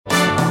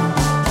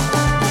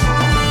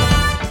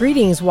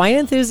Greetings, wine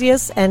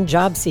enthusiasts and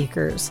job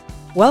seekers.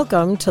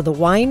 Welcome to the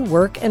Wine,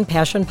 Work, and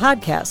Passion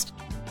podcast,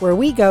 where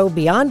we go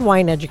beyond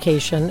wine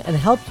education and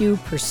help you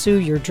pursue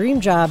your dream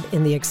job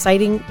in the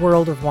exciting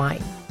world of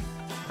wine.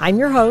 I'm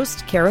your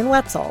host, Karen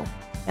Wetzel,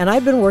 and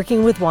I've been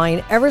working with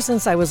wine ever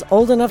since I was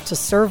old enough to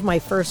serve my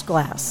first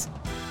glass.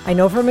 I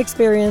know from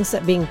experience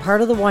that being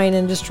part of the wine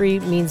industry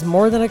means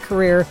more than a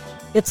career,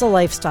 it's a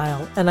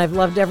lifestyle, and I've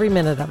loved every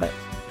minute of it.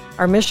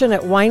 Our mission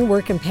at Wine,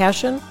 Work, and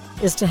Passion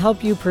is to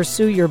help you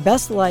pursue your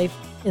best life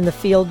in the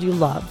field you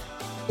love.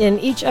 In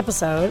each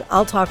episode,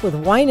 I'll talk with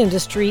wine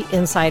industry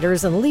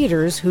insiders and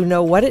leaders who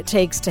know what it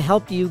takes to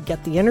help you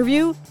get the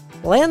interview,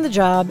 land the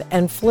job,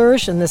 and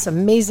flourish in this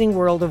amazing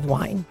world of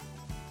wine.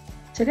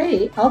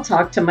 Today, I'll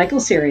talk to Michael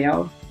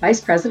Cirio,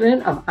 Vice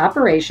President of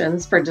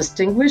Operations for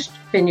Distinguished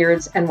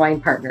Vineyards and Wine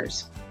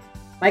Partners.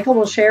 Michael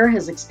will share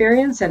his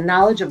experience and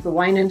knowledge of the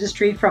wine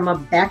industry from a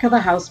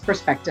back-of-the-house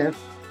perspective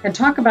and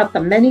talk about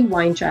the many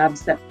wine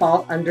jobs that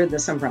fall under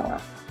this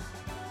umbrella.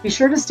 Be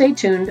sure to stay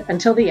tuned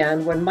until the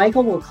end when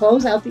Michael will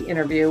close out the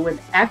interview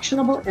with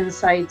actionable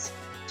insights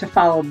to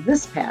follow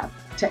this path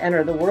to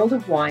enter the world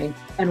of wine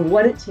and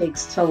what it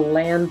takes to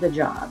land the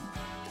job.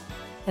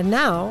 And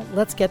now,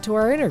 let's get to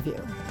our interview.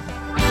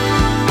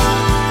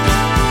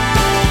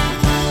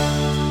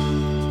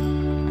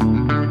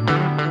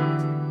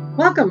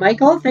 Welcome,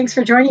 Michael. Thanks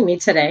for joining me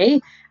today.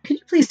 Could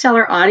you please tell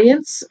our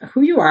audience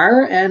who you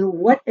are and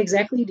what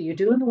exactly do you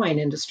do in the wine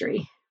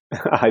industry?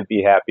 I'd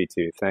be happy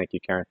to. Thank you,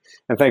 Karen.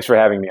 And thanks for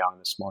having me on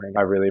this morning.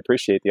 I really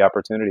appreciate the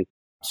opportunity.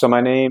 So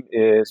my name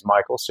is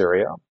Michael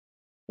Cirio,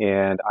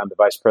 and I'm the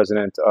Vice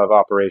President of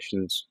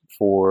Operations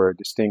for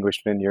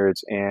Distinguished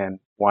Vineyards and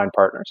Wine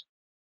Partners.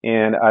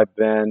 And I've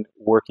been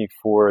working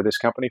for this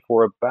company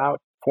for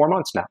about 4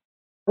 months now.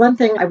 One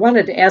thing I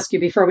wanted to ask you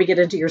before we get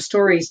into your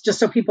stories, just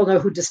so people know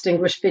who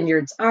Distinguished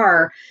Vineyards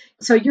are.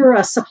 So you're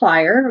a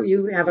supplier.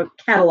 You have a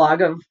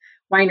catalog of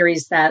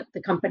wineries that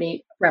the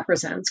company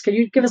represents. Can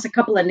you give us a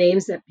couple of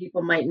names that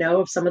people might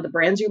know of some of the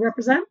brands you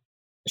represent?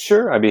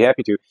 Sure, I'd be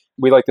happy to.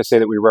 We like to say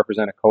that we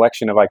represent a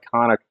collection of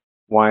iconic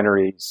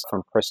wineries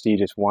from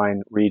prestigious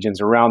wine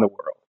regions around the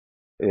world,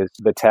 is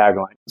the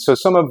tagline. So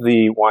some of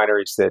the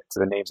wineries that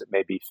the names that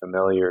may be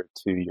familiar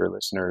to your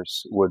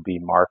listeners would be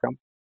Markham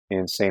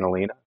in St.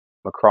 Helena,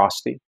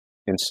 McCrosty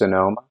in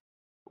Sonoma.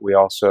 We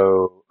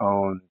also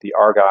own the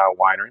Argyle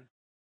Winery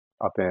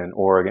up in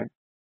Oregon.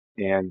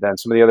 And then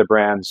some of the other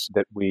brands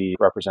that we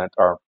represent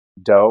are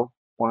Doe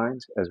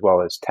Wines, as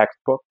well as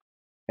Textbook,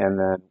 and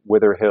then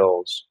Wither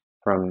Hills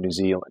from New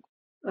Zealand.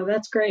 Oh,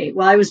 that's great.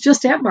 Well, I was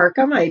just at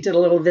Markham. I did a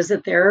little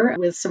visit there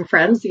with some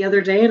friends the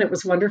other day, and it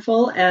was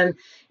wonderful. And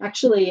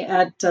actually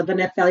at the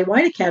Nett Valley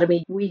Wine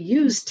Academy, we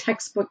use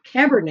Textbook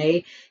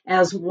Cabernet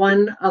as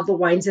one of the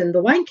wines in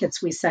the wine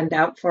kits we send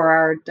out for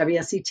our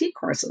WSET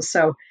courses.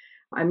 So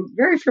I'm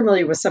very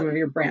familiar with some of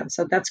your brands,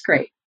 so that's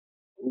great.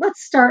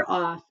 Let's start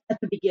off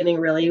at the beginning,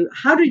 really.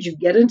 How did you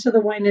get into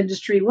the wine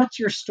industry? What's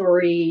your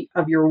story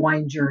of your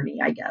wine journey,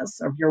 I guess,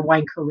 of your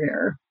wine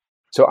career?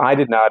 So I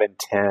did not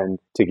intend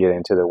to get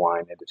into the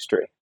wine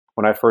industry.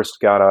 When I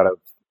first got out of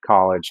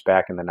college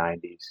back in the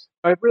 90s,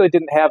 I really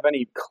didn't have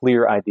any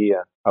clear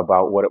idea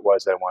about what it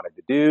was that I wanted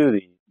to do.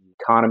 The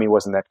economy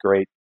wasn't that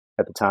great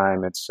at the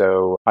time. And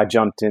so I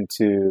jumped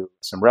into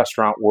some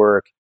restaurant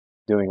work,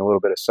 doing a little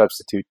bit of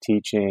substitute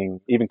teaching,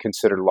 even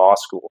considered law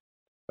school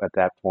at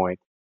that point,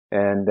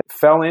 and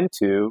fell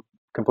into,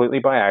 completely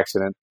by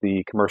accident,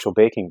 the commercial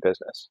baking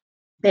business.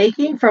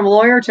 Baking from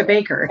lawyer to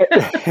baker.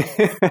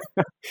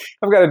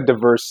 I've got a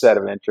diverse set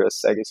of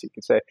interests, I guess you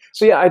could say.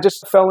 So yeah, I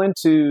just fell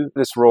into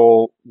this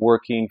role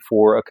working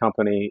for a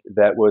company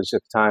that was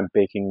at the time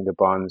baking the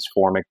buns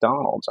for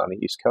McDonald's on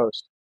the East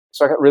Coast.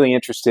 So I got really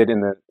interested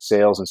in the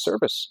sales and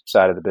service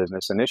side of the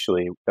business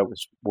initially. That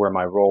was where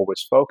my role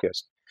was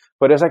focused.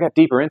 But as I got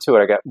deeper into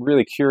it, I got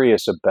really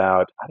curious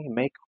about how do you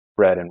make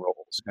bread and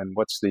rolls and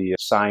what's the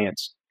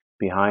science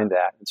behind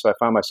that. And so I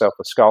found myself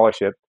a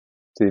scholarship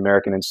to the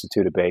American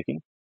Institute of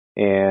Baking.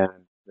 And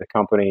the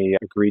company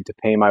agreed to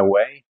pay my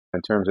way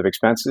in terms of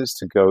expenses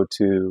to go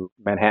to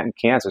Manhattan,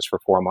 Kansas for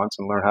 4 months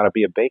and learn how to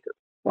be a baker.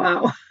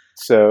 Wow.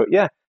 So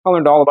yeah, I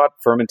learned all about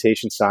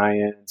fermentation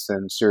science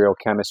and cereal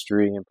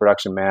chemistry and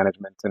production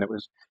management. And it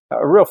was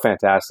a real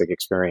fantastic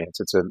experience.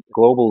 It's a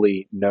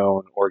globally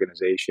known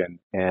organization.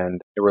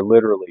 And there were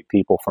literally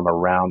people from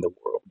around the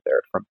world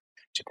there, from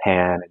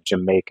Japan and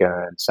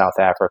Jamaica and South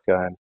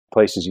Africa and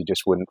places you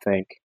just wouldn't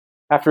think.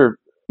 After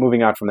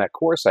moving on from that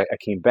course, I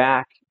came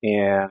back,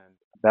 and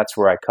that's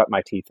where I cut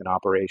my teeth in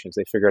operations.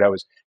 They figured I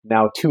was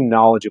now too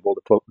knowledgeable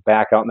to put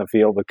back out in the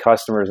field with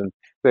customers, and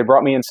they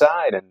brought me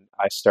inside, and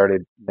I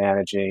started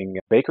managing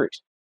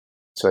bakeries.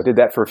 So I did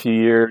that for a few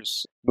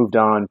years, moved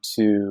on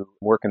to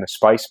work in the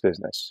spice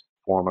business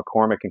for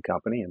McCormick and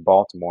Company in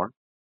Baltimore.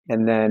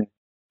 And then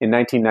in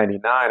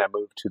 1999, I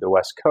moved to the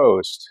West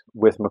Coast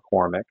with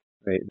McCormick.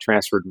 They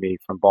transferred me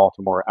from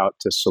Baltimore out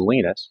to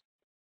Salinas.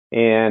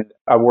 And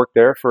I worked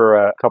there for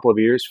a couple of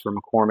years for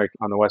McCormick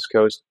on the West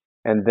Coast.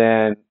 And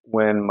then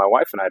when my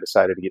wife and I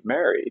decided to get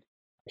married,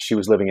 she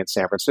was living in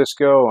San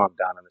Francisco. I'm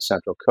down on the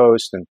Central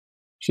Coast. And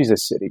she's a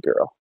city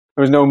girl.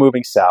 There was no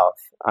moving south.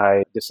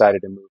 I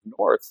decided to move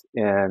north.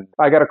 And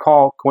I got a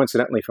call,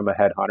 coincidentally, from a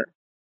headhunter.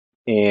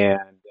 And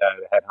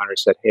the headhunter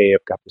said, hey,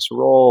 I've got this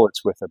role.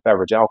 It's with a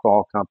beverage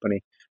alcohol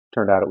company.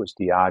 Turned out it was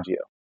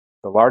Diageo,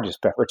 the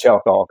largest beverage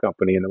alcohol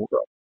company in the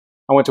world.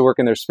 I went to work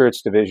in their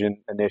spirits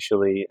division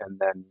initially and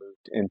then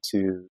moved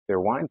into their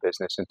wine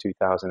business in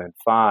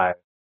 2005.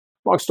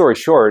 Long story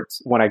short,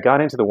 when I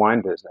got into the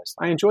wine business,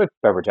 I enjoyed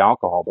beverage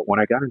alcohol, but when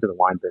I got into the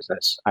wine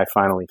business, I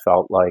finally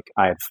felt like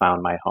I had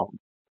found my home.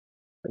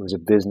 It was a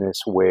business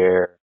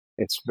where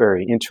it's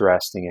very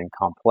interesting and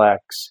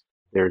complex.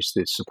 There's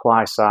the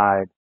supply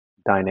side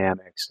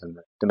dynamics and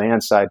the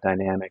demand side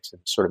dynamics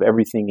and sort of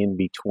everything in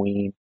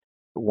between.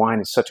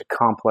 Wine is such a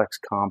complex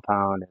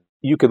compound. And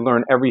you could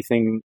learn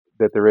everything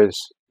that there is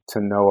to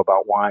know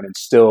about wine, and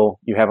still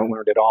you haven't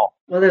learned it all.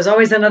 Well, there's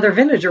always another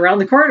vintage around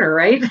the corner,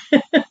 right?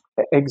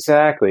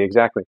 Exactly.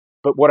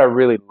 But what I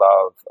really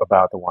love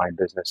about the wine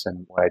business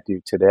and what I do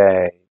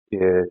today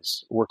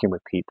is working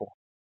with people.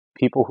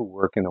 People who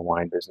work in the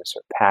wine business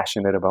are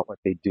passionate about what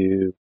they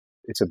do.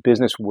 It's a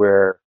business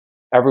where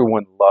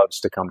everyone loves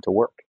to come to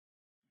work.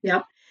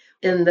 Yep.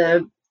 In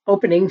the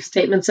opening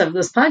statements of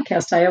this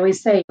podcast, I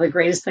always say the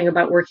greatest thing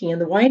about working in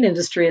the wine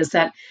industry is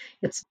that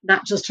it's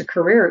not just a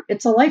career,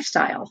 it's a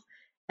lifestyle.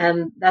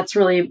 And that's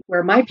really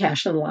where my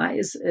passion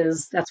lies,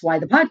 is that's why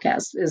the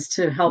podcast is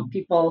to help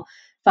people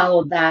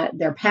follow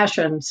their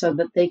passion so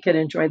that they can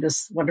enjoy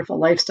this wonderful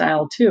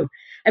lifestyle too.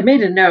 I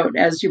made a note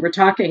as you were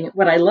talking,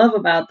 what I love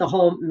about the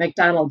whole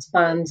McDonald's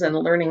buns and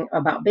learning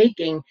about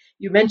baking,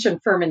 you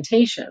mentioned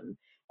fermentation.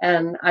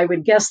 And I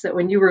would guess that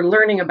when you were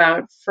learning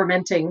about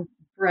fermenting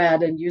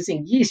bread and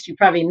using yeast, you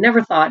probably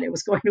never thought it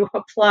was going to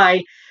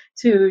apply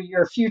to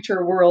your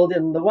future world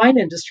in the wine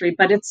industry,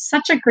 but it's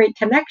such a great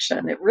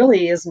connection. It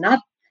really is not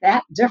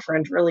that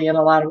different, really, in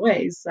a lot of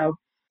ways. So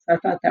I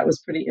thought that was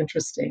pretty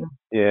interesting.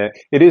 Yeah,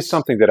 it is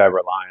something that I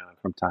rely on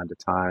from time to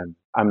time.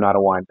 I'm not a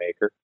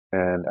winemaker,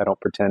 and I don't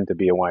pretend to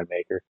be a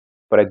winemaker,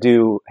 but I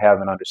do have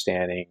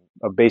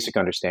a basic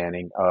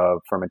understanding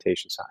of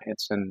fermentation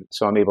science. And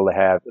so I'm able to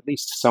have at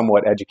least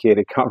somewhat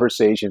educated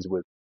conversations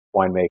with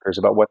winemakers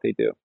about what they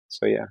do.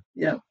 So, yeah.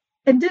 Yeah.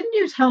 And didn't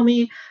you tell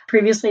me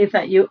previously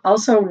that you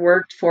also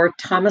worked for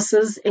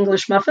Thomas's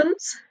English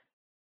Muffins?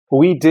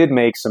 We did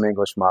make some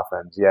English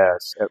muffins,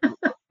 yes.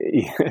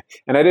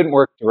 And I didn't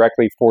work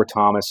directly for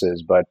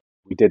Thomas's, but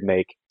we did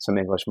make some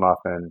English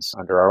muffins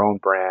under our own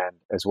brand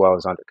as well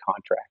as under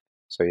contract.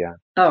 So, yeah.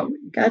 Oh,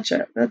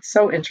 gotcha. That's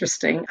so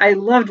interesting. I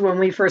loved when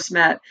we first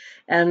met.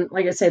 And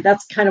like I say,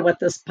 that's kind of what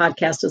this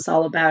podcast is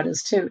all about,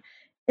 is to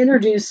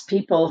introduce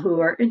people who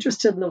are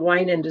interested in the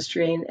wine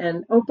industry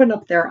and open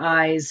up their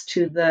eyes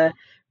to the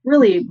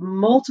really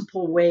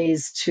multiple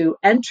ways to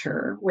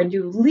enter when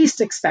you least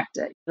expect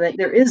it. That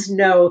there is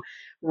no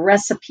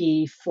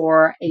recipe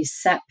for a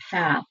set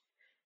path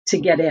to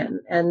get in.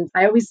 And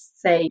I always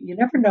say, you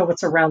never know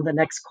what's around the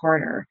next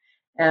corner,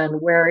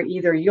 and where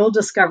either you'll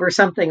discover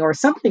something or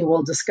something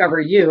will discover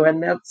you.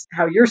 And that's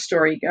how your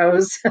story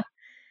goes.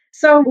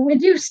 So when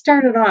you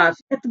started off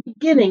at the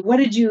beginning, what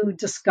did you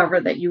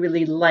discover that you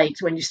really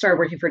liked when you started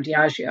working for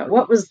Diageo?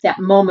 What was that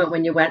moment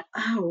when you went,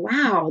 oh,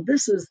 wow,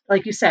 this is,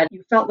 like you said,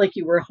 you felt like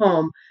you were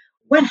home.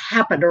 What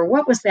happened, or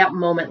what was that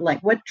moment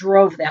like? What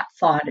drove that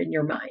thought in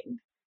your mind?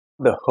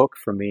 The hook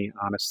for me,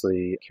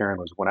 honestly, Karen,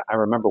 was when I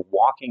remember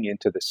walking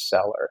into the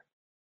cellar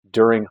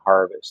during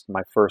harvest,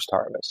 my first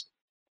harvest,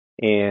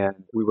 and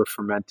we were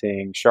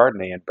fermenting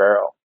Chardonnay in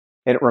barrel.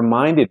 And it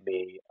reminded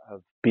me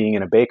of being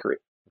in a bakery.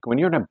 When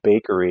you're in a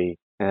bakery,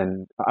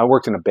 and I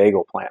worked in a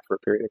bagel plant for a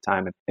period of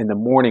time, and in the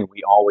morning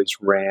we always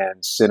ran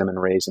cinnamon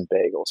raisin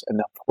bagels, and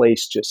the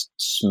place just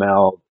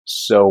smelled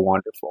so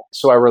wonderful.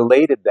 So I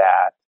related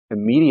that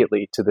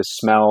immediately to the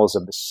smells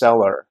of the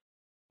cellar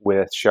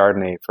with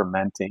Chardonnay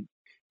fermenting,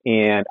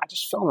 and I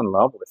just fell in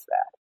love with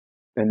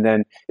that. And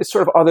then it's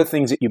sort of other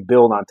things that you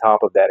build on top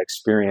of that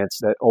experience,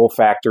 that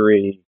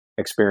olfactory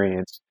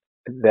experience,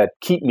 that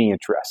keep me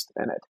interested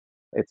in it.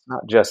 It's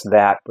not just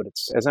that, but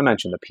it's, as I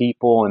mentioned, the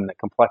people and the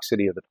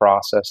complexity of the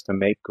process to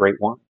make great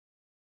wine.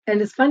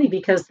 And it's funny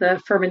because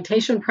the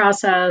fermentation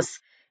process,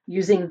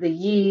 using the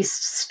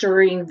yeast,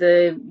 stirring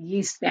the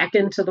yeast back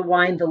into the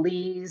wine, the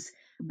lees,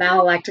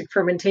 malolactic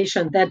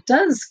fermentation, that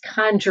does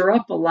conjure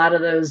up a lot of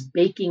those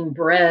baking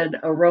bread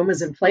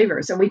aromas and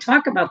flavors. And we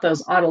talk about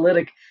those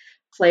autolytic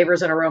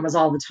flavors and aromas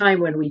all the time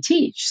when we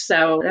teach.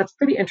 So that's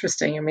pretty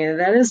interesting. I mean,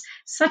 that is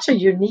such a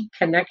unique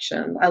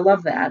connection. I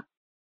love that.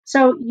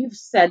 So you've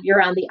said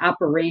you're on the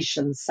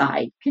operations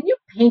side. Can you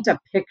paint a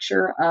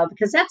picture of,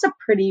 because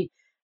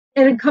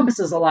it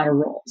encompasses a lot of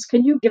roles.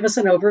 Can you give us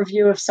an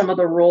overview of some of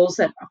the roles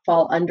that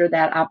fall under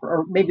that,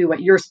 or maybe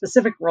what your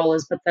specific role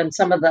is, but then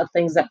some of the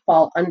things that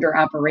fall under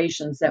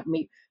operations that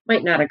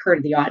might not occur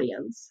to the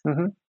audience?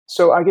 Mm-hmm.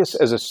 So I guess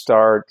as a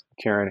start,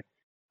 Karen,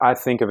 I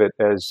think of it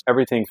as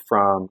everything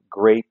from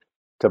grape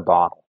to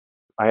bottle.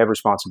 I have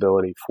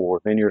responsibility for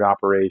vineyard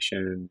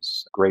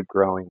operations, grape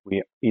growing.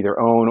 We either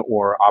own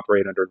or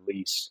operate under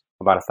lease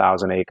about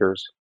 1,000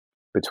 acres.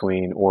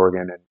 between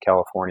Oregon and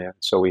California.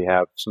 So we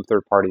have some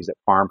third parties that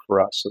farm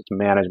for us. So it's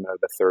management of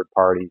the third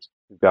parties.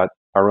 We've got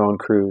our own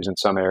crews in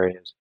some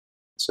areas.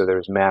 So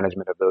there's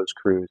management of those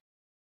crews.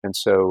 And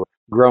so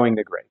growing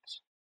the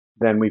grapes.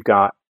 Then we've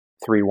got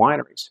 3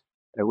 wineries.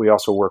 And we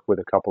also work with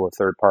a couple of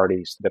third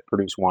parties that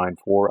produce wine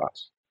for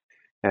us.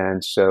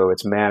 And so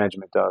it's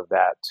management of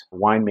that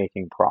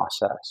winemaking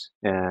process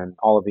and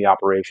all of the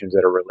operations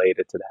that are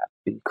related to that,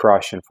 the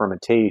crush and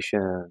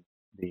fermentation,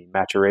 the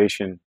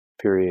maturation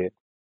period,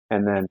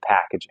 and then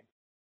packaging.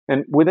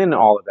 And within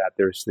all of that,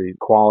 there's the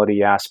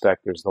quality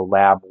aspect, there's the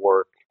lab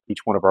work. Each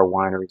one of our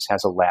wineries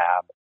has a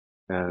lab,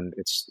 and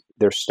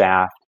they're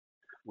staffed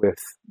with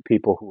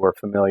people who are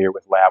familiar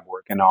with lab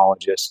work,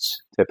 enologists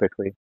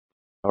typically,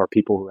 or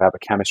people who have a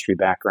chemistry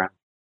background.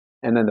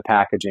 And then the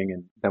packaging,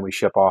 and then we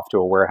ship off to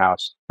a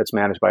warehouse that's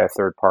managed by a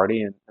third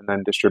party, and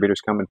then distributors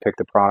come and pick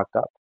the product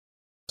up.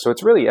 So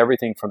it's really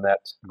everything from that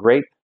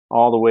grape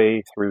all the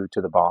way through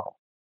to the bottle.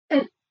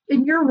 And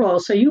in your role,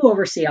 so you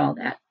oversee all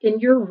that.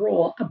 In your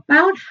role,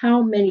 about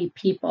how many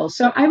people?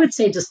 So I would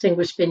say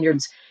Distinguished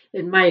Vineyards,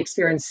 in my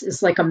experience,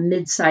 is like a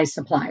mid-sized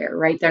supplier,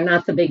 right? They're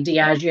not the big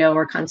Diageo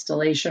or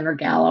Constellation or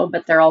Gallo,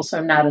 but they're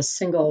also not a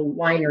single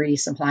winery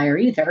supplier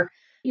either.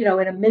 In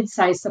a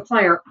mid-sized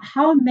supplier,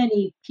 how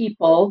many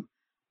people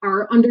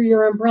are under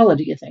your umbrella,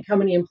 do you think? How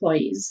many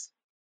employees?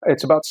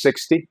 It's about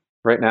 60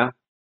 right now.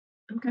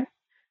 Okay,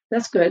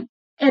 that's good.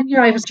 And,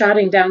 I was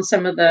jotting down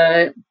some of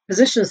the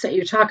positions that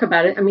you talk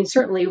about. I mean,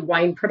 certainly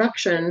wine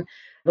production,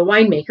 the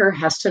winemaker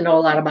has to know a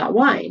lot about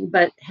wine,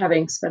 but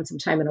having spent some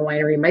time in a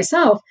winery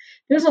myself,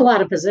 there's a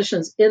lot of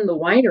positions in the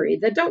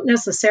winery that don't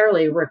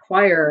necessarily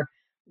require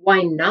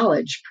wine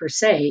knowledge per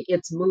se.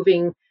 It's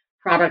moving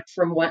product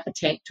from a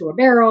tank to a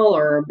barrel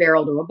or a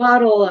barrel to a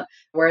bottle,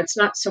 where it's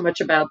not so much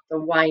about the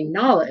wine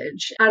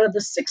knowledge. Out of the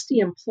 60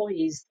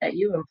 employees that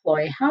you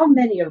employ, how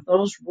many of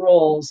those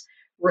roles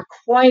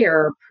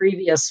require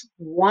previous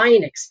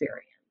wine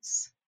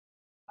experience?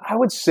 I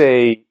would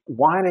say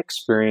wine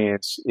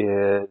experience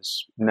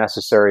is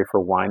necessary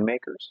for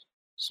winemakers,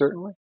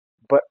 certainly.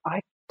 But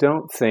I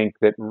don't think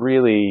that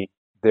really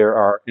there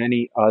are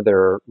any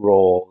other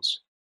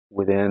roles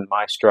within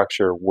my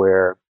structure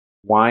where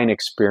wine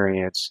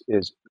experience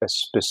is a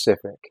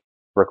specific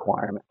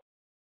requirement.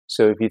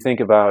 So if you think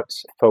about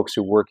folks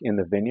who work in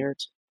the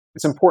vineyards,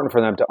 it's important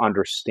for them to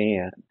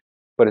understand,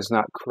 but it's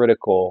not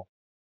critical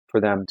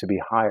for them to be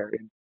hired.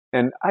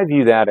 And I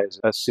view that as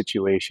a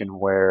situation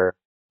where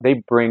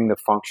they bring the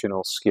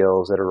functional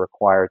skills that are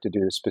required to do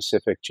the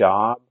specific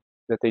job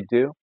that they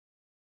do.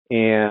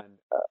 And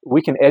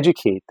we can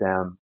educate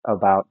them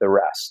about the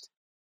rest.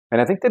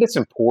 And I think that it's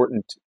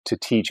important to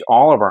teach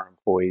all of our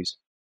employees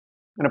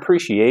an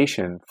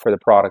appreciation for the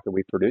product that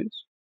we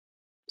produce.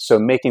 So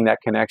making that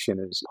connection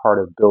is part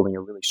of building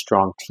a really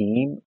strong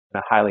team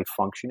and a highly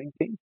functioning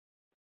team.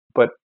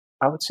 But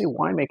I would say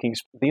winemaking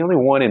is the only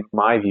one, in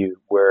my view,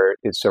 where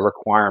it's a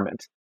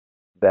requirement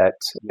that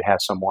you have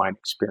some wine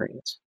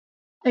experience.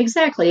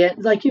 Exactly.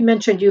 Like you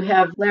mentioned, you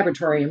have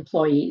laboratory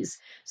employees.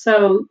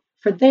 So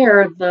for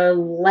the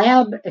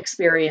lab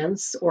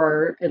experience,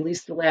 or at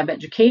least the lab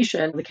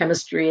education, the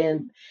chemistry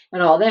and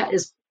all that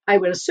is, I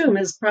would assume,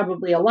 is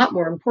probably a lot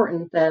more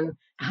important than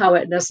how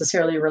it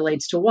necessarily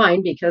relates to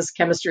wine, because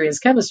chemistry is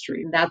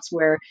chemistry. And that's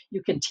where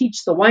you can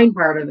teach the wine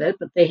part of it,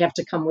 but they have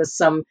to come with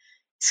some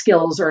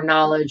skills or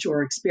knowledge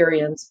or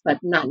experience, but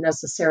not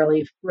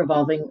necessarily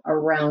revolving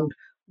around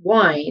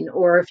wine.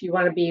 Or if you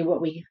want to be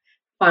what we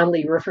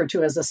fondly refer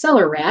to as a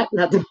cellar rat,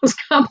 not the most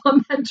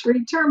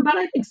complimentary term, but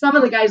I think some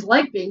of the guys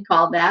like being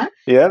called that.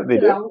 Yeah, they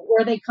do.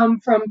 Where they come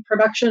from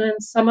production in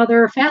some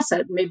other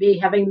facet, maybe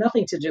having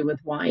nothing to do with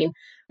wine.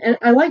 And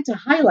I like to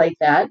highlight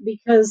that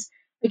because,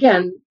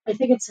 again, I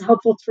think it's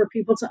helpful for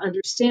people to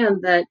understand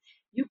that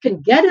you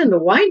can get in the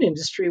wine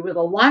industry with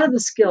a lot of the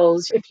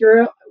skills. If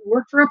you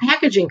work for a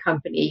packaging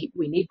company,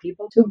 we need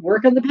people to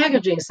work on the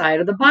packaging side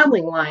or the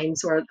bottling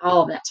lines or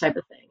all of that type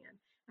of thing.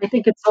 I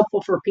think it's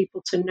helpful for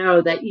people to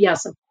know that,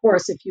 yes, of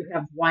course, if you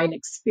have wine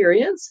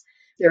experience,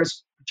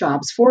 there's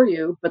jobs for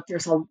you, but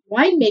there's a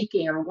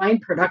winemaking or wine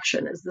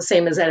production is the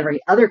same as every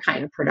other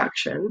kind of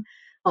production.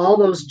 All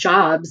those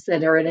jobs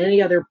that are in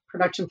any other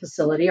production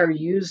facility are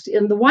used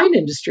in the wine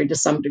industry to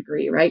some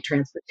degree, right?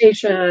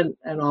 Transportation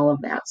and all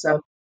of that.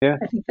 So yeah,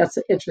 I think that's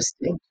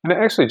interesting. And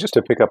actually, just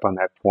to pick up on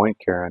that point,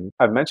 Karen,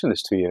 I've mentioned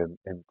this to you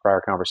in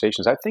prior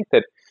conversations. I think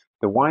that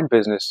the wine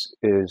business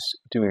is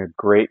doing a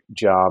great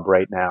job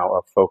right now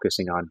of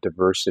focusing on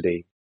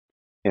diversity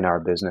in our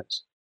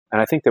business. And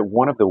I think that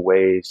one of the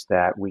ways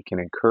that we can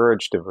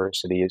encourage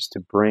diversity is to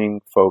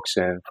bring folks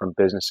in from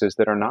businesses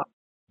that are not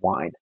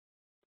wine,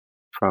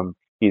 from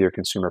either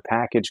consumer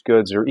packaged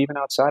goods or even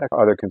outside of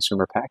other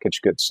consumer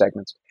packaged goods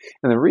segments.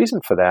 And the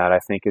reason for that, I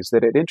think, is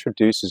that it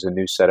introduces a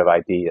new set of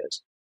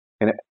ideas.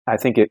 And I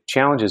think it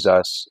challenges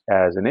us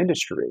as an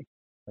industry,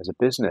 as a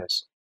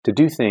business, to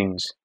do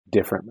things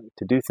differently,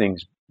 to do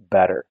things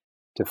better,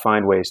 to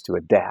find ways to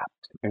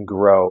adapt and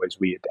grow as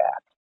we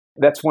adapt.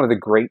 That's one of the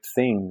great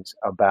things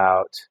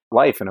about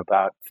life and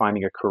about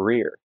finding a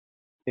career.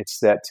 It's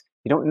that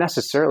You don't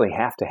necessarily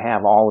have to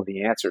have all of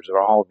the answers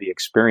or all of the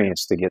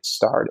experience to get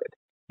started.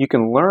 You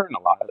can learn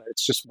a lot of it.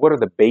 It's just what are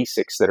the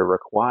basics that are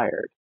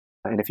required.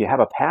 And if you have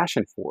a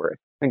passion for it,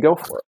 then go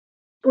for it.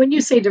 When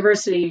you say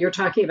diversity, you're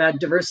talking about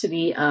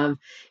diversity of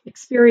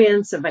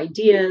experience, of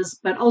ideas,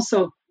 but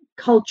also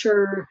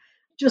culture,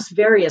 just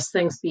various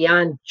things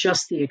beyond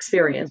just the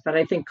experience. But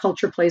I think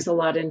culture plays a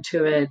lot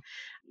into it.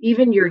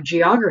 Even your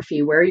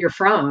geography, where you're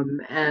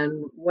from,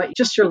 and what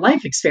just your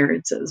life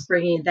experiences,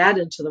 bringing that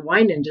into the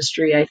wine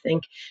industry, I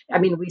think, I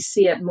mean, we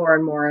see it more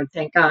and more, and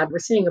thank God we're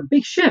seeing a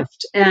big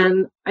shift.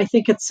 And I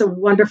think it's a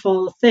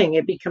wonderful thing.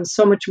 It becomes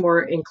so much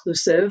more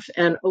inclusive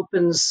and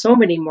opens so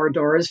many more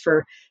doors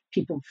for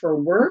people for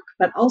work,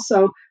 but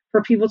also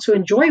for people to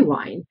enjoy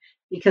wine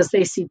because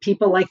they see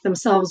people like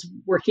themselves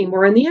working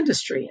more in the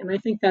industry. And I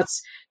think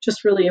that's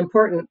just really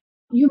important.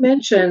 You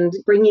mentioned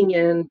bringing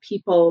in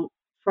people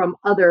from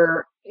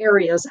other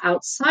areas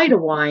outside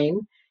of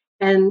wine.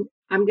 And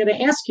I'm going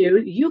to ask you,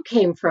 you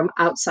came from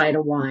outside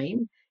of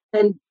wine.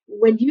 And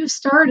when you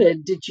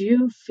started, did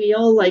you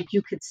feel like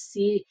you could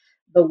see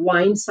the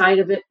wine side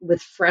of it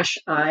with fresh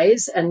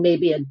eyes and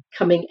maybe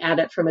coming at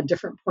it from a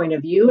different point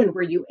of view? And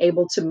were you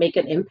able to make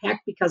an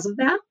impact because of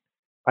that?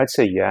 I'd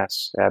say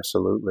yes,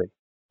 absolutely.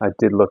 I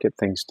did look at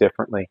things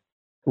differently.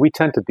 We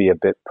tend to be a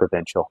bit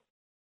provincial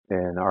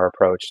in our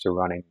approach to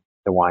running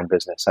the wine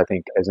business, I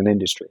think, as an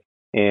industry.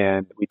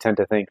 And we tend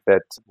to think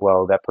that,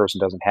 well, that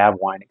person doesn't have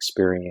wine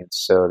experience,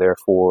 so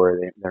therefore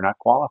they're not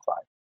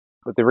qualified.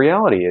 But the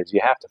reality is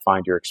you have to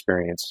find your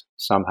experience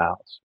somehow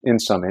in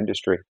some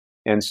industry.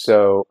 And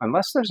so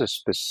unless there's a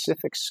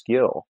specific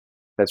skill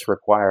that's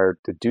required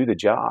to do the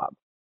job,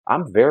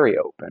 I'm very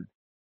open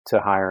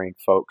to hiring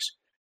folks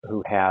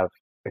who have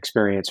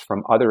experience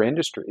from other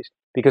industries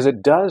because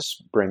it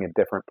does bring a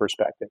different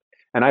perspective.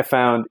 And I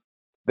found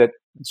that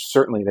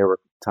certainly there were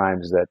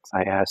times that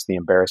I asked the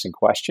embarrassing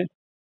question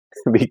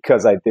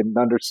because I didn't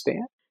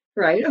understand.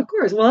 Right, of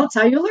course. Well, that's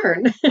how you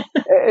learn.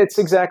 It's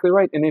exactly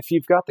right. And if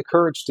you've got the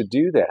courage to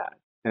do that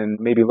and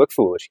maybe look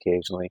foolish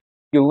occasionally,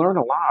 you learn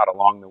a lot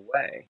along the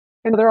way.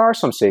 And there are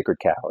some sacred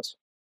cows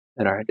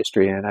in our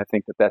industry, and I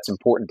think that that's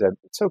important.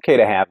 It's okay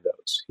to have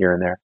those here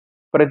and there.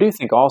 But I do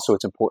think also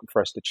it's important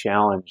for us to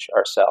challenge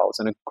ourselves.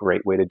 And a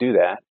great way to do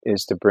that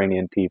is to bring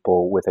in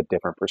people with a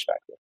different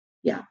perspective.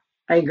 Yeah,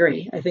 I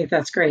agree. I think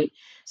that's great.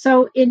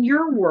 So, in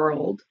your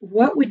world,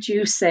 what would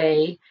you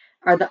say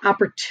are the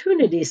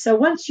opportunities? So,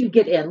 once you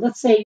get in, let's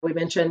say we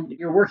mentioned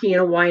you're working in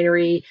a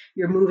winery,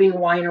 you're moving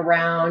wine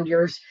around,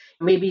 you're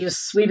maybe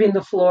just sweeping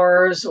the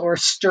floors or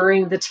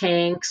stirring the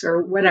tanks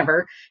or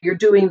whatever. You're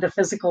doing the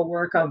physical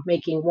work of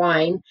making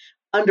wine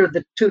under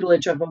the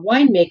tutelage of a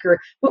winemaker.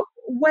 But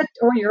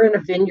or you're in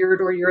a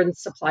vineyard or you're in the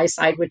supply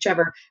side,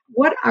 whichever,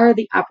 what are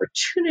the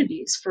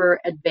opportunities for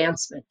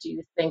advancement, do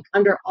you think,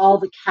 under all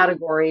the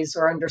categories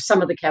or under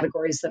some of the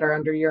categories that are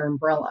under your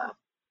umbrella?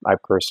 I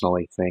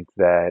personally think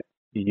that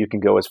you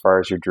can go as far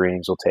as your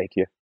dreams will take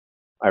you.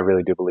 I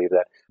really do believe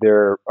that.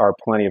 There are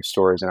plenty of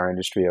stories in our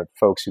industry of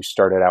folks who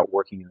started out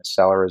working in the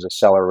cellar as a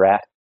cellar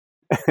rat,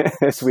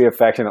 as we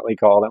affectionately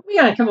call them. We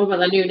got to come up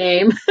with a new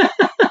name.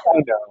 I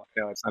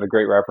know it's not a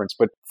great reference,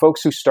 but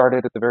folks who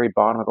started at the very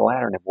bottom of the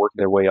ladder and have worked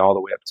their way all the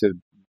way up to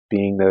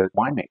being the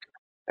winemaker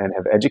and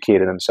have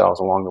educated themselves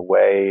along the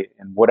way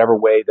in whatever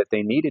way that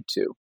they needed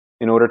to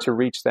in order to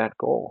reach that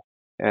goal.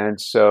 And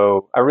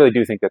so I really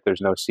do think that there's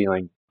no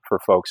ceiling for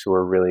folks who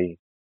are really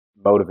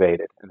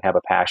motivated and have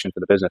a passion for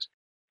the business.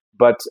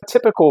 But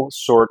typical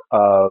sort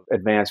of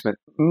advancement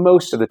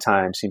most of the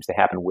time seems to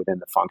happen within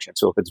the function.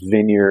 So if it's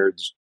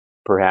vineyards,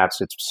 perhaps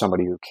it's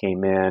somebody who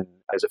came in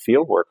as a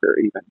field worker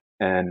even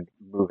and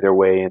moved their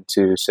way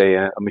into, say,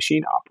 a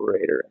machine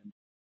operator. And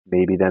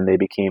maybe then they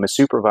became a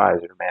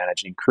supervisor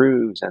managing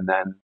crews. And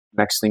then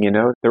next thing you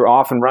know, they're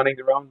off and running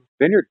their own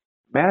vineyard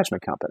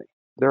management company.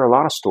 There are a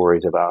lot of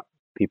stories about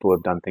people who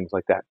have done things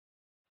like that.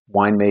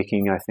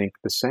 Winemaking, I think,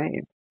 the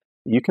same.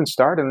 You can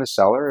start in the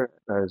cellar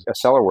as a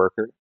cellar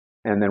worker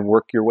and then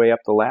work your way up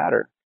the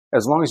ladder.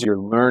 As long as you're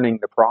learning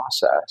the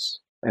process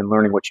and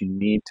learning what you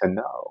need to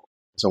know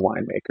as a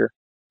winemaker,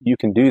 you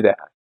can do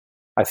that.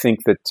 I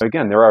think that,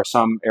 again, there are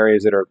some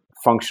areas that are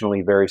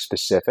functionally very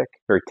specific,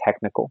 very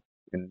technical,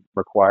 and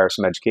require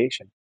some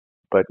education.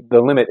 But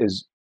the limit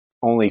is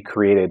only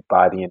created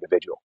by the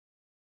individual,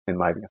 in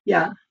my view.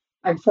 Yeah.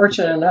 I'm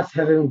fortunate enough,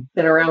 having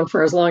been around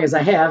for as long as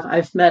I have,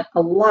 I've met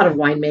a lot of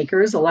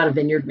winemakers, a lot of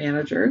vineyard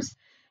managers.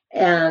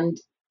 And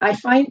I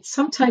find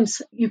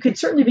sometimes you could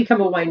certainly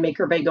become a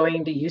winemaker by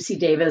going to UC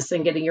Davis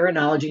and getting your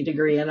enology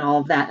degree and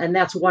all of that. And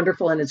that's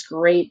wonderful and it's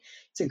great.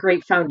 It's a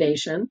great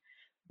foundation.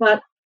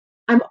 But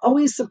I'm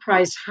always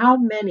surprised how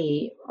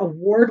many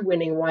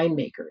award-winning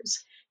winemakers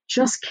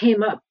just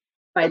came up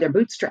by their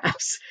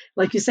bootstraps.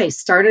 Like you say,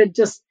 started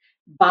just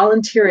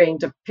volunteering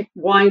to pick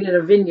wine in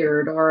a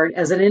vineyard or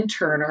as an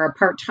intern or a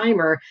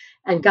part-timer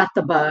and got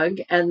the bug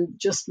and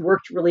just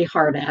worked really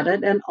hard at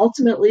it and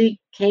ultimately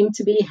came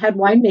to be head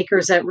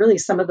winemakers at really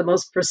some of the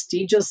most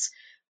prestigious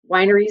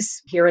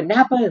wineries here in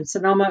Napa and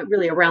Sonoma,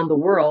 really around the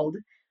world.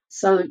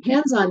 So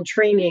hands-on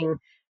training,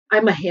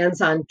 I'm a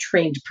hands-on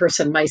trained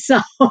person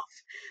myself.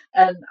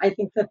 And I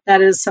think that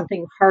that is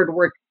something hard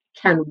work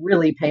can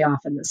really pay off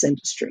in this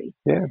industry,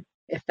 Yeah.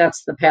 if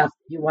that's the path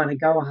you want to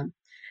go on.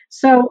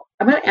 So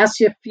I'm going to ask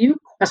you a few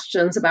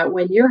questions about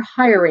when you're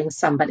hiring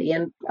somebody,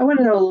 and I want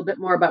to know a little bit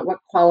more about what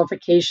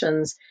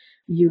qualifications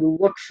you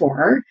look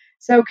for.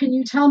 So can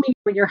you tell me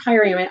when you're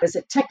hiring, is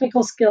it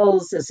technical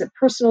skills? Is it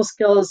personal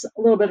skills?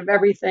 A little bit of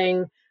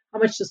everything? How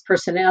much is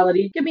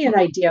personality? Give me an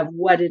idea of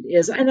what it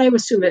is. And I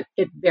assume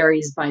it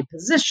varies by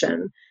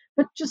position,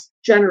 but just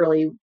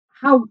generally,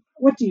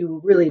 what do you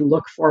really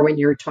look for when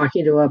you're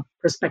talking to a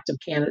prospective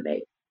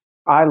candidate?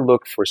 I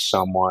look for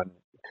someone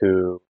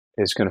who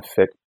is going to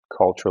fit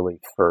culturally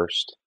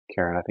first,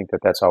 Karen. I think that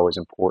that's always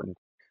important.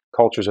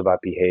 Culture is about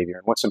behavior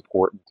and what's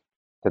important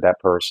to that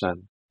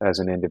person as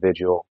an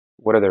individual.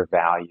 What are their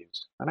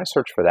values? And I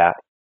search for that.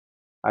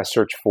 I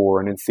search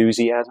for an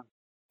enthusiasm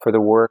for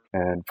the work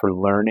and for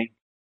learning.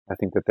 I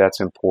think that that's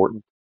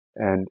important.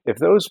 And if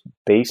those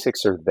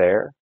basics are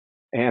there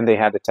and they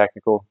have the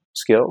technical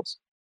skills,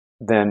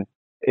 then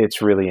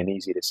it's really an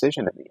easy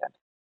decision in the end.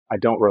 I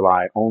don't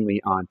rely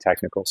only on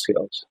technical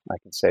skills, I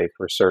can say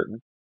for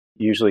certain.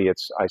 Usually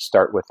I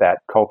start with that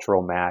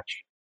cultural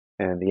match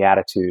and the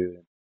attitude,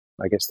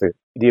 I guess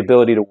the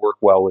ability to work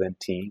well within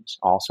teams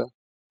also,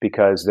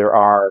 because there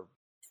are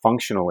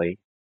functionally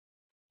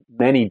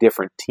many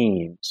different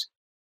teams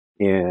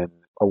in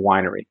a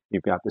winery.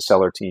 You've got the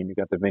cellar team, you've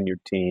got the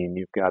vineyard team,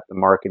 you've got the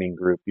marketing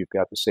group, you've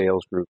got the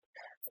sales group.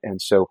 And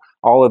so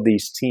all of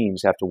these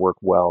teams have to work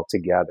well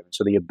together.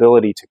 So the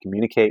ability to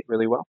communicate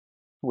really well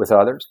with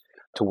others,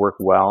 to work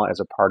well as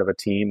a part of a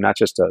team, not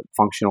just a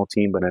functional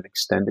team, but an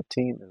extended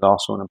team, is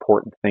also an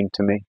important thing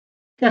to me.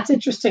 That's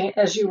interesting.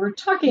 As you were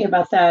talking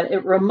about that,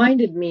 it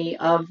reminded me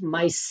of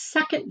my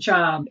second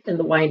job in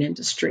the wine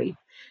industry.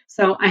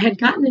 So I had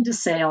gotten into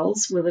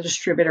sales with a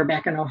distributor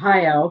back in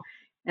Ohio,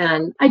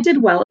 and I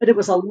did well, but it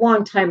was a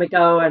long time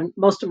ago. And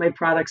most of my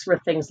products were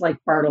things like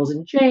Bartles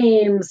and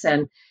James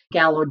and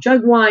Gallo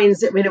jug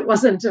wines. I mean, it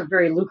wasn't a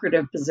very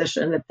lucrative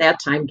position at that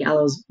time.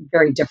 Gallo's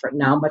very different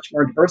now, much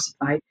more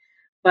diversified.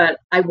 But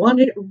I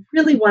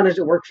really wanted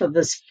to work for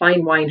this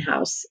fine wine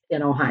house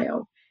in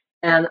Ohio.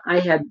 And I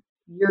had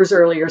years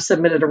earlier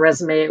submitted a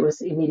resume. It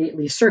was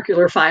immediately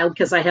circular filed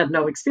because I had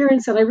no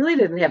experience and I really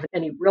didn't have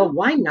any real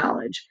wine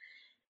knowledge.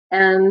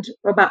 And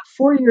about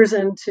 4 years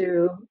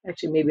into,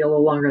 actually maybe a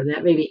little longer than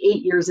that, maybe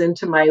 8 years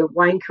into my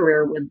wine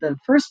career with the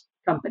first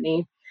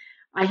company,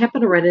 I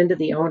happened to run into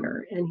the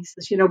owner and he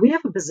says, we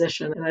have a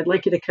position and I'd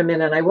like you to come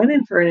in. And I went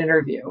in for an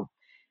interview.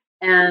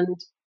 And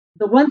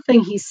the one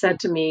thing he said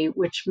to me,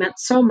 which meant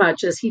so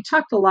much, is he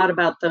talked a lot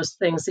about those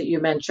things that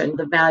you mentioned,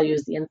 the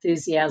values, the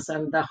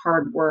enthusiasm, the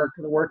hard work,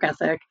 the work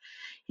ethic.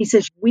 He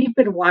says, we've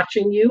been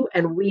watching you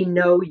and we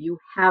know you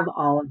have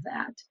all of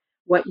that.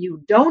 What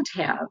you don't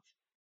have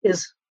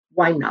is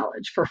wine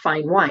knowledge for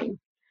fine wine.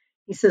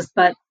 He says,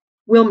 but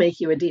we'll make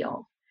you a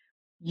deal.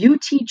 You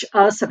teach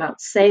us about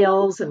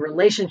sales and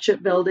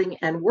relationship building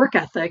and work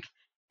ethic,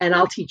 and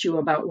I'll teach you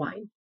about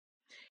wine.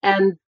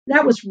 And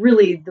that was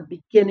really the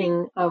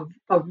beginning of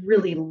a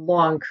really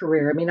long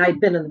career. I mean, I'd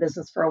been in the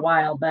business for a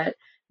while, but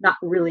not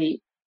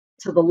really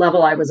to the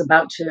level I was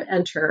about to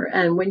enter.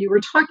 And when you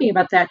were talking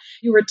about that,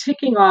 you were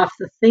ticking off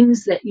the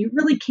things that you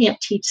really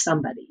can't teach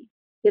somebody.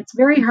 It's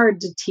very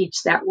hard to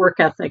teach that work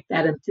ethic,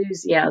 that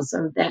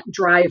enthusiasm, that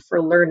drive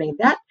for learning.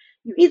 That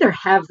you either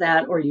have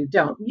that or you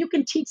don't. You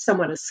can teach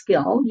someone a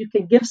skill. You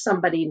can give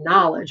somebody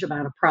knowledge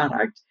about a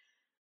product.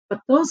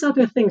 But those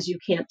other things you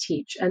can't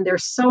teach, and they're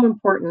so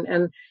important.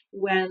 And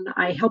when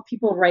I help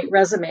people write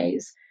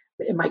resumes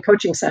in my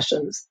coaching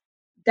sessions,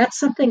 that's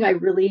something I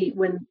really,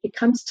 when it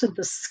comes to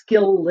the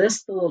skill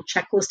list, the little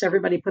checklist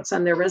everybody puts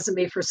on their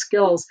resume for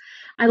skills,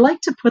 I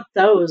like to put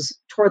those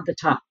toward the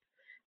top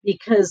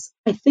because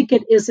I think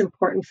it is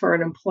important for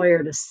an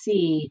employer to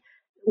see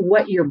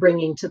what you're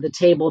bringing to the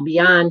table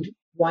beyond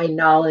wine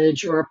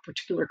knowledge or a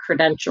particular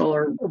credential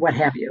or what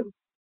have you.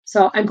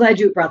 So I'm glad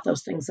you brought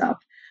those things up.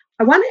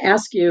 I want to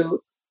ask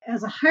you,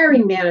 as a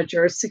hiring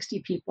manager,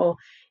 60 people,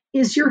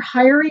 is your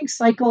hiring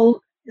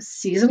cycle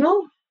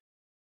seasonal?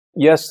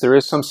 Yes, there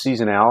is some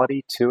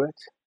seasonality to it.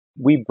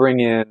 We bring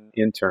in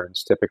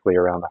interns typically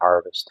around the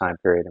harvest time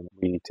period, and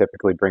we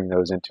typically bring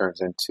those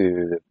interns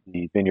into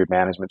the vineyard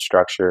management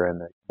structure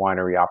and the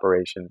winery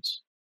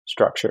operations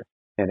structure.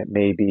 And it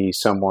may be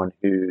someone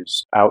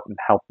who's out and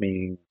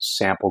helping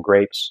sample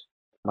grapes.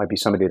 It might be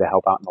somebody to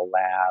help out in the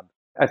lab.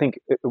 I think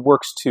it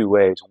works two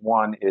ways.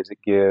 One is it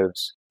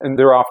gives, and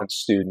they're often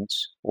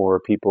students or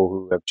people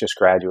who have just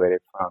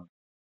graduated from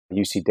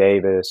UC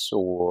Davis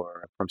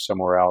or from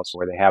somewhere else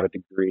where they have a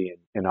degree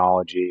in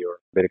enology or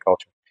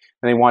viticulture,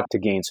 and they want to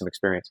gain some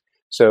experience.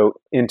 So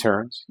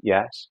interns,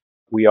 yes.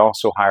 We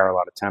also hire a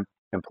lot of temp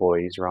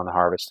employees around the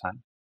harvest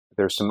time.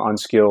 There's some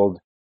unskilled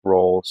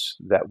roles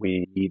that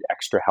we need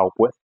extra help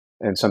with,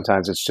 and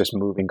sometimes it's just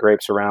moving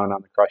grapes around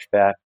on the crush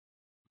pad,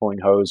 pulling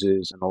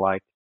hoses and the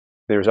like.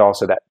 There's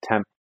also that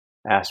temp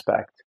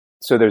aspect.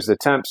 So there's the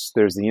temps,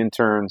 there's the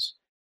interns.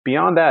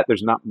 Beyond that,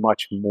 there's not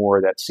much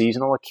more that's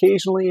seasonal.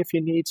 Occasionally, if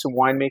you need some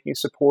winemaking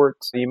support,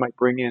 you might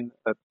bring in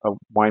a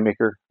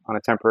winemaker on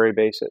a temporary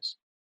basis.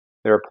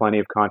 There are plenty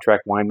of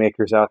contract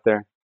winemakers out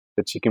there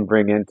that you can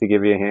bring in to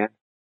give you a hand.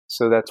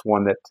 So that's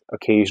one that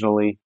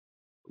occasionally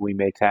we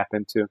may tap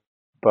into.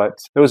 But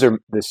those are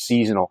the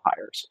seasonal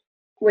hires.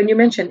 When you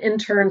mention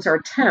interns or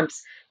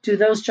temps, do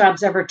those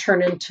jobs ever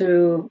turn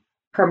into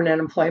permanent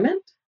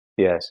employment?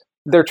 Yes.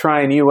 They're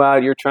trying you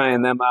out. You're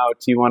trying them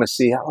out. You want to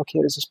see, okay,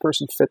 does this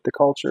person fit the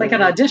culture? Like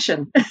an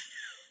audition.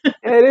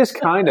 It is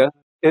kind of.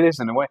 It is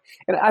in a way.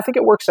 And I think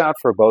it works out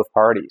for both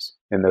parties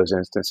in those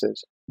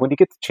instances. When you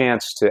get the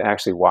chance to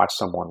actually watch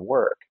someone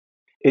work,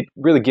 it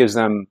really gives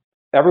them,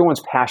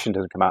 everyone's passion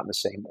doesn't come out in the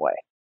same way.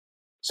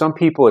 Some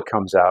people, it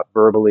comes out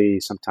verbally.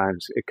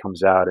 Sometimes it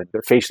comes out in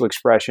their facial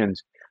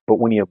expressions. But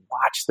when you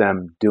watch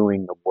them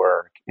doing the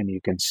work and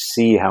you can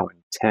see how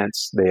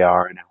intense they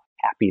are and how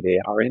happy they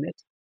are in it,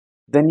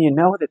 then you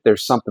know that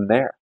there's something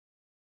there.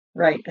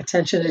 Right.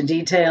 Attention to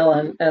detail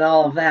and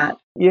all of that.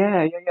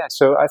 Yeah.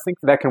 So I think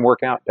that can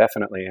work out,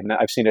 definitely. And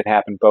I've seen it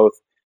happen both,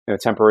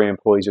 temporary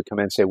employees who come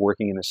in, say,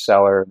 working in a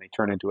cellar, and they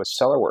turn into a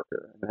cellar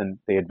worker. And then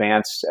they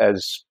advance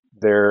as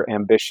their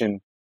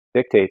ambition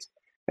dictates.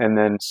 And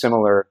then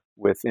similar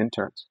with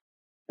interns.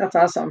 That's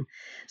awesome.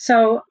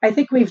 So I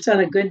think we've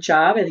done a good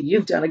job. I think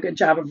you've done a good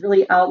job of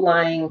really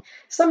outlining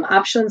some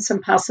options,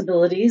 some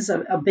possibilities,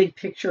 a big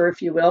picture,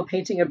 if you will,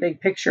 painting a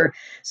big picture.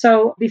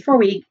 So before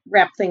we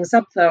wrap things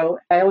up, though,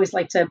 I always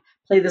like to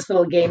play this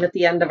little game at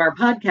the end of our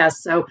podcast.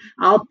 So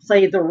I'll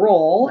play the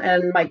role.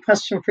 And my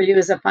question for you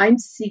is, if I'm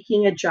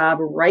seeking a job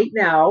right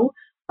now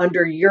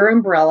under your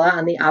umbrella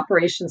on the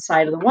operations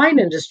side of the wine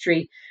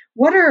industry,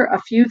 what are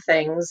a few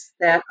things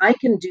that I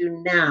can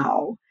do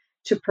now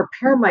to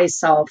prepare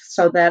myself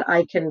so that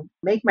I can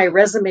make my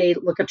resume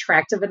look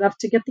attractive enough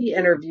to get the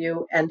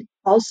interview and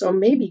also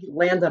maybe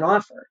land an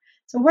offer?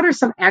 So what are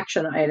some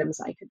action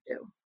items I could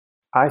do?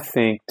 I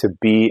think to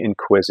be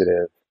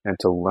inquisitive and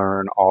to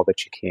learn all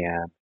that you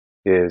can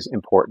is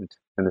important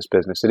in this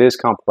business. It is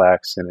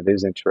complex and it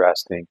is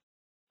interesting.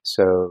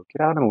 So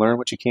get out and learn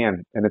what you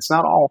can. And it's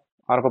not all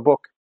out of a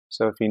book.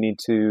 So if you need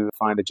to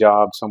find a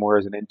job somewhere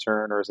as an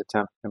intern or as a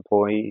temp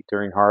employee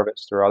during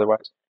harvest or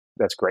otherwise,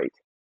 that's great.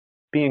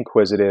 Be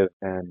inquisitive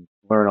and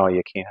learn all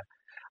you can.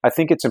 I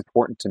think it's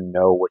important to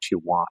know what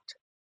you want.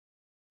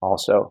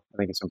 Also, I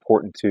think it's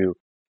important to,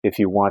 if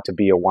you want to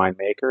be a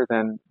winemaker,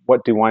 then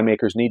what do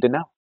winemakers need to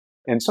know?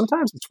 And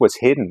sometimes it's what's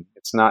hidden.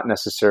 It's not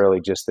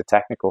necessarily just the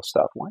technical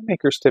stuff.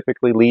 Winemakers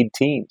typically lead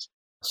teams,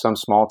 some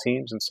small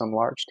teams and some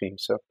large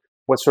teams. So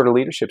what sort of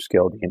leadership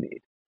skill do you need?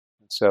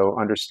 So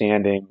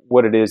understanding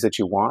what it is that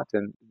you want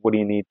and what do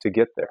you need to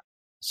get there.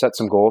 Set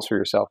some goals for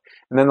yourself.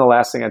 And then the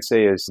last thing I'd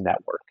say is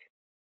network.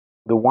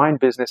 The wine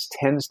business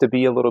tends to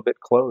be a little bit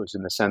closed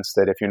in the sense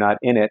that if you're not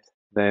in it,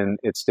 then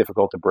it's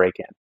difficult to break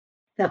in.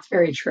 That's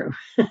very true.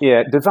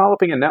 Yeah,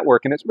 developing a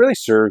network, and it really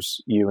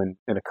serves you in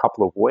a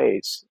couple of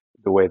ways,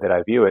 the way that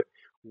I view it.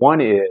 One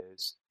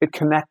is it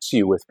connects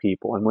you with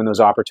people, and when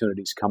those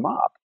opportunities come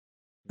up,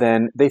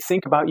 then they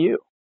think about you.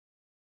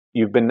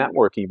 You've been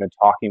networking, you've been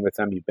talking with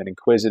them, you've been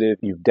inquisitive,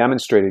 you've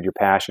demonstrated your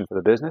passion for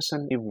the business,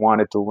 and you've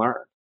wanted to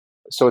learn.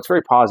 So it's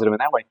very positive in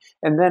that way.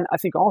 And then I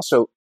think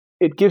also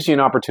it gives you an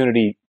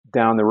opportunity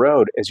down the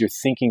road as you're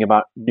thinking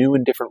about new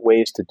and different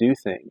ways to do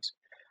things.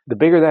 The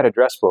bigger that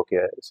address book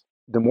is,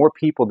 the more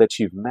people that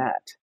you've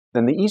met,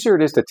 then the easier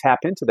it is to tap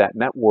into that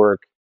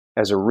network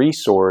as a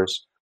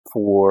resource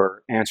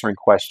for answering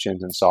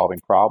questions and solving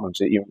problems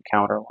that you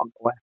encounter along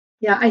the way.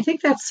 Yeah, I think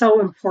that's so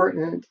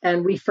important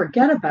and we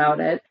forget about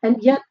it.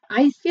 And yet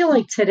I feel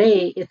like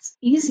today it's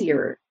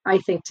easier, I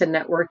think, to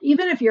network.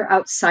 Even if you're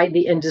outside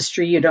the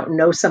industry, you don't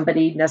know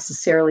somebody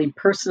necessarily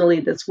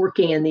personally that's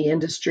working in the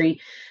industry,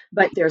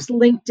 but there's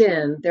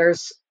LinkedIn,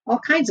 there's all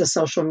kinds of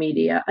social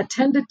media.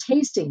 Attend a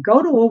tasting,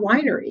 go to a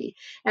winery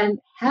and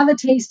have a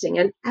tasting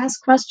and ask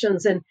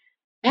questions and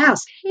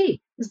ask, hey,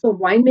 is the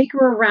winemaker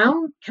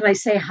around? Can I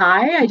say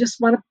hi? I just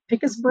want to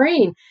pick his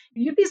brain.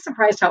 You'd be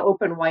surprised how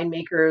open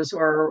winemakers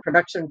or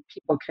production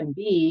people can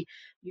be.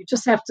 You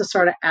just have to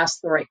sort of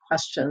ask the right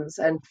questions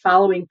and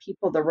following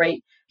the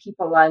right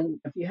people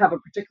on, if you have a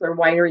particular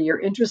winery you're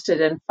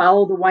interested in,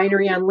 follow the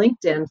winery on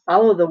LinkedIn,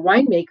 follow the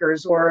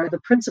winemakers or the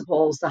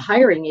principals, the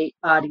hiring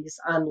bodies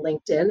on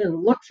LinkedIn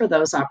and look for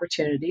those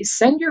opportunities.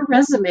 Send your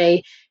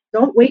resume.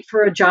 Don't wait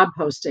for a job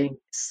posting.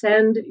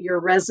 Send your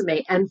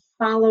resume and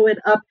follow it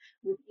up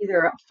with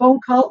either a phone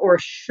call or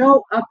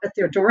show up at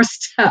their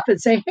doorstep and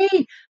say,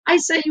 hey, I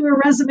sent you a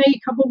resume a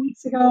couple of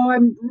weeks ago. I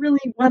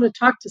really want to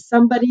talk to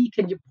somebody.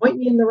 Can you point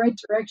me in the right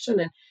direction?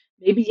 And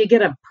maybe you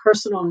get a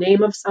personal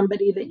name of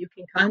somebody that you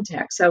can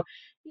contact. So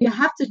you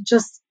have to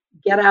just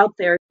get out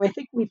there. I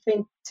think we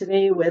think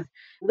today with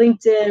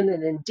LinkedIn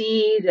and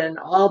Indeed and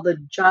all the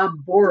job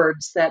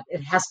boards that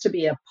it has to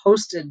be a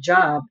posted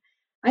job.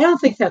 I don't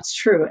think that's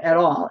true at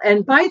all.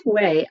 And by the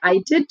way, I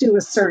did do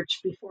a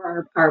search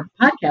before our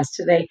podcast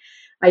today.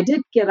 I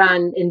did get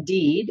on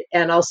Indeed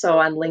and also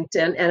on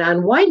LinkedIn and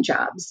on Wine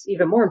Jobs,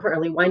 even more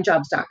importantly,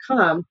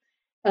 winejobs.com.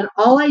 And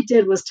all I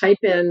did was type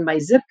in my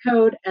zip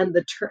code and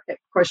of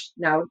course,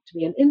 now to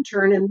be an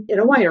intern in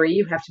a winery,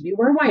 you have to be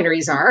where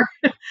wineries are.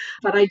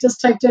 But I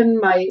just typed in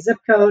my zip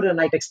code and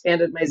I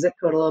expanded my zip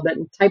code a little bit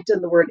and typed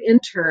in the word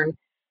intern.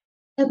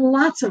 And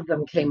lots of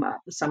them came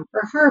up, some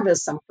for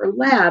harvest, some for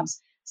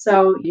labs.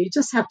 So you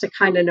just have to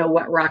kind of know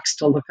what rocks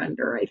to look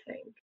under, I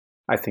think.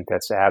 I think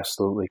that's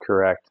absolutely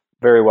correct.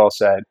 Very well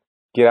said.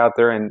 Get out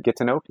there and get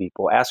to know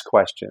people, ask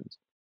questions.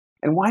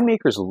 And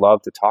winemakers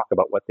love to talk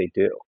about what they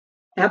do.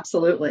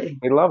 Absolutely.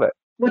 They love it.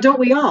 Well, don't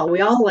we all?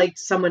 We all like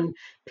someone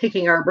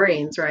picking our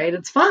brains, right?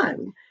 It's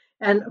fun.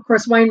 And of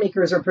course,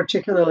 winemakers are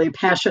particularly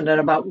passionate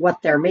about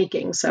what they're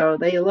making. So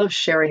they love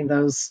sharing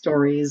those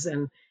stories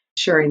and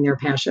sharing their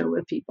passion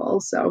with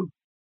people. So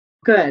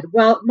good.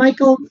 Well,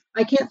 Michael,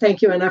 I can't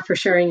thank you enough for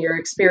sharing your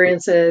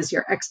experiences,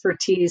 your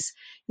expertise.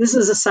 This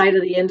is a side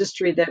of the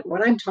industry that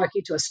when I'm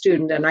talking to a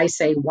student and I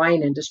say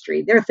wine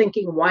industry, they're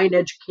thinking wine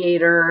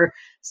educator,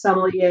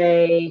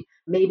 sommelier,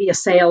 maybe a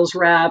sales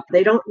rep.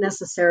 They don't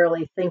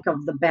necessarily think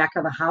of the back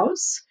of the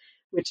house,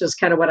 which is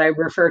kind of what I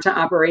refer to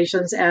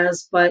operations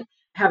as. But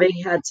having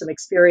had some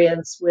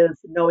experience with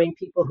knowing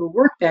people who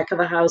work back of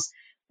the house,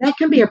 that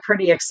can be a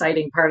pretty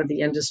exciting part of the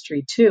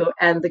industry too.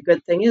 And the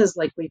good thing is,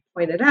 like we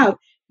pointed out,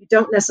 you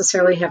don't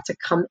necessarily have to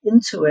come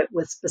into it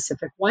with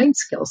specific wine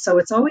skills. So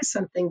it's always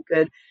something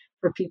good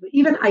for people,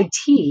 even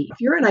IT.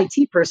 If you're an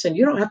IT person,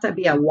 you don't have to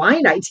be a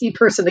wine IT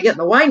person to get in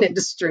the wine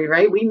industry,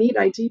 right? We need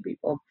IT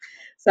people.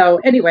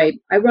 So anyway,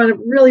 I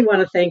really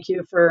want to thank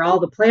you for all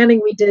the planning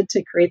we did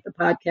to create the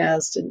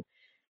podcast and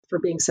for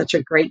being such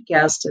a great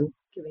guest and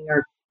giving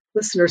our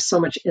listeners so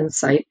much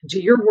insight into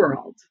your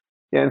world.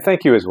 Yeah, and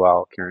thank you as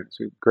well, Karen.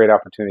 It's a great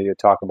opportunity to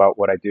talk about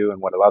what I do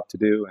and what I love to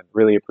do, and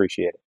really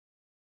appreciate it.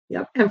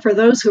 Yep. And for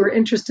those who are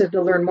interested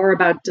to learn more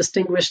about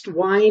Distinguished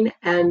Wine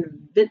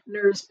and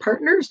Vintners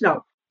Partners,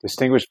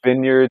 Distinguished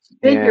Vineyards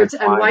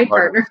and Wine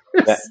Partners.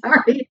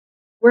 Sorry.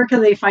 Where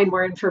can they find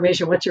more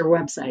information? What's your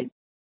website?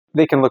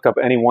 They can look up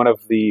any one of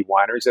the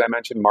wineries that I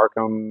mentioned,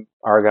 Markham,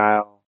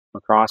 Argyle,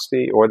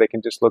 McCrosty, or they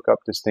can just look up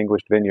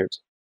Distinguished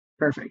Vineyards.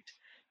 Perfect.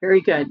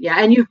 Very good. Yeah.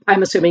 And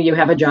I'm assuming you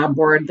have a job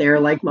board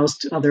there like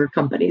most other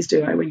companies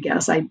do, I would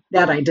guess. I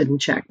didn't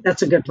check.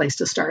 That's a good place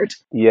to start.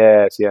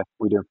 Yes. Yeah,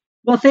 we do.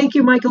 Well, thank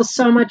you, Michael,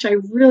 so much. I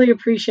really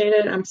appreciate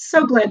it. I'm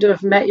so glad to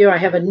have met you. I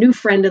have a new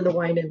friend in the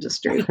wine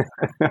industry.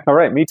 All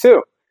right. Me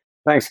too.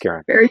 Thanks,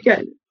 Karen. Very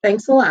good.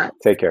 Thanks a lot.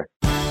 Take care.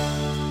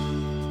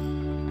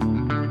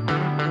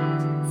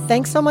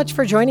 Thanks so much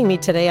for joining me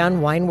today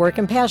on Wine, Work,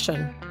 and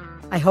Passion.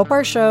 I hope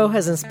our show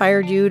has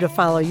inspired you to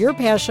follow your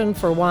passion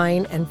for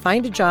wine and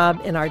find a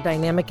job in our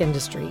dynamic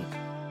industry.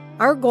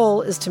 Our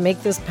goal is to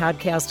make this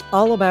podcast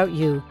all about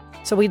you,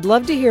 so we'd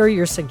love to hear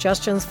your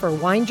suggestions for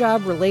wine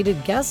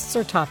job-related guests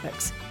or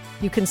topics.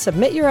 You can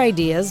submit your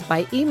ideas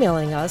by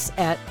emailing us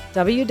at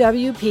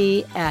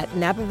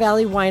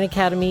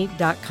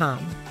wwp@NapaValleyWineAcademy.com.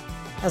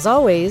 As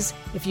always,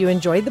 if you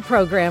enjoyed the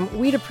program,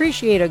 we'd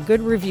appreciate a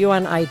good review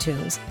on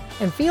iTunes,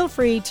 and feel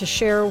free to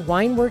share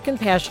Wine, Work, and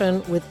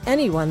Passion with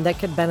anyone that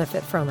could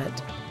benefit from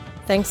it.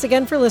 Thanks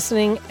again for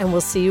listening, and we'll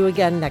see you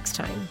again next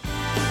time.